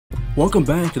Welcome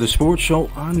back to the sports show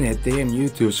on that damn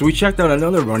YouTube. So we checked out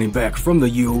another running back from the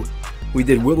U. We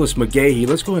did Willis McGahee.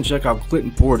 Let's go and check out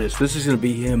Clinton Portis. This is going to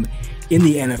be him in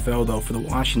the NFL, though, for the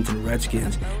Washington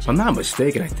Redskins. If I'm not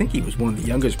mistaken, I think he was one of the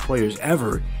youngest players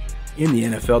ever in the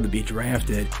NFL to be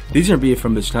drafted. These are going to be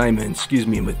from his time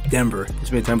with Denver. This has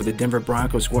been time with the Denver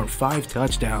Broncos, scoring 5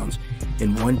 touchdowns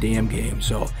in one damn game.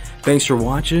 So thanks for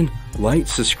watching. Like,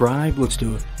 subscribe. Let's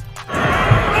do it.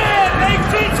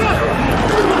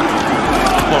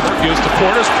 Gives to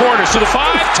Portis. Portis to the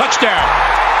 5. Touchdown.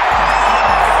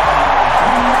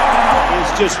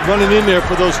 He's just running in there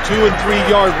for those 2- and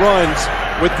 3-yard runs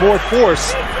with more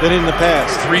force than in the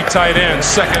past. 3 tight ends.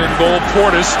 2nd and goal.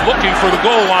 Portis looking for the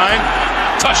goal line.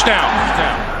 Touchdown.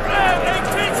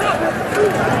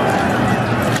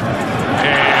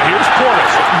 And here's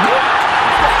Portis.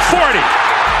 40.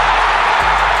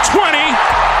 20.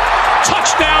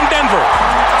 Touchdown Denver.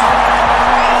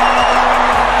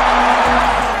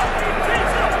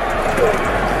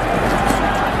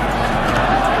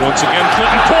 Once again,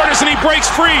 Clinton Portis, and he breaks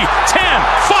free. 10,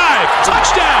 5,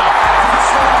 touchdown!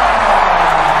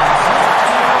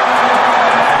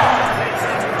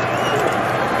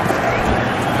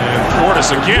 And Portis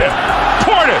again.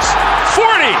 Portis,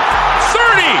 40,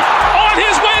 30, on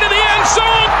his way to the end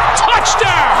zone.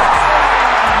 Touchdown!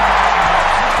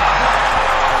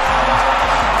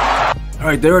 All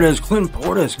right, there it is. Clinton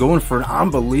Portis going for an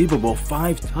unbelievable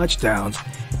 5 touchdowns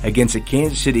against the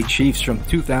Kansas City Chiefs from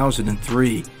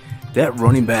 2003. That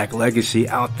running back legacy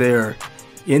out there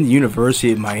in the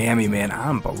University of Miami, man,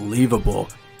 unbelievable.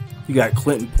 You got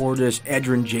Clinton Portis,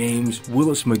 Edgerrin James,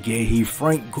 Willis McGahee,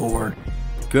 Frank Gore.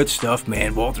 Good stuff,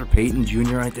 man. Walter Payton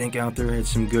Jr., I think, out there had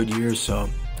some good years, so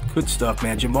good stuff,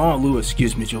 man. Jamal Lewis.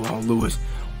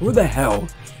 Where the hell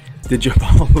did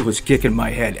Jamal Lewis kick in my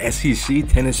head? SEC,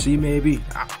 Tennessee, maybe?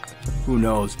 Who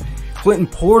knows? Clinton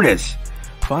Portis,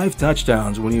 5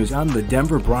 touchdowns when he was on the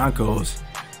Denver Broncos.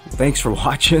 Thanks for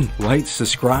watching. Like,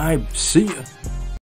 subscribe. See ya.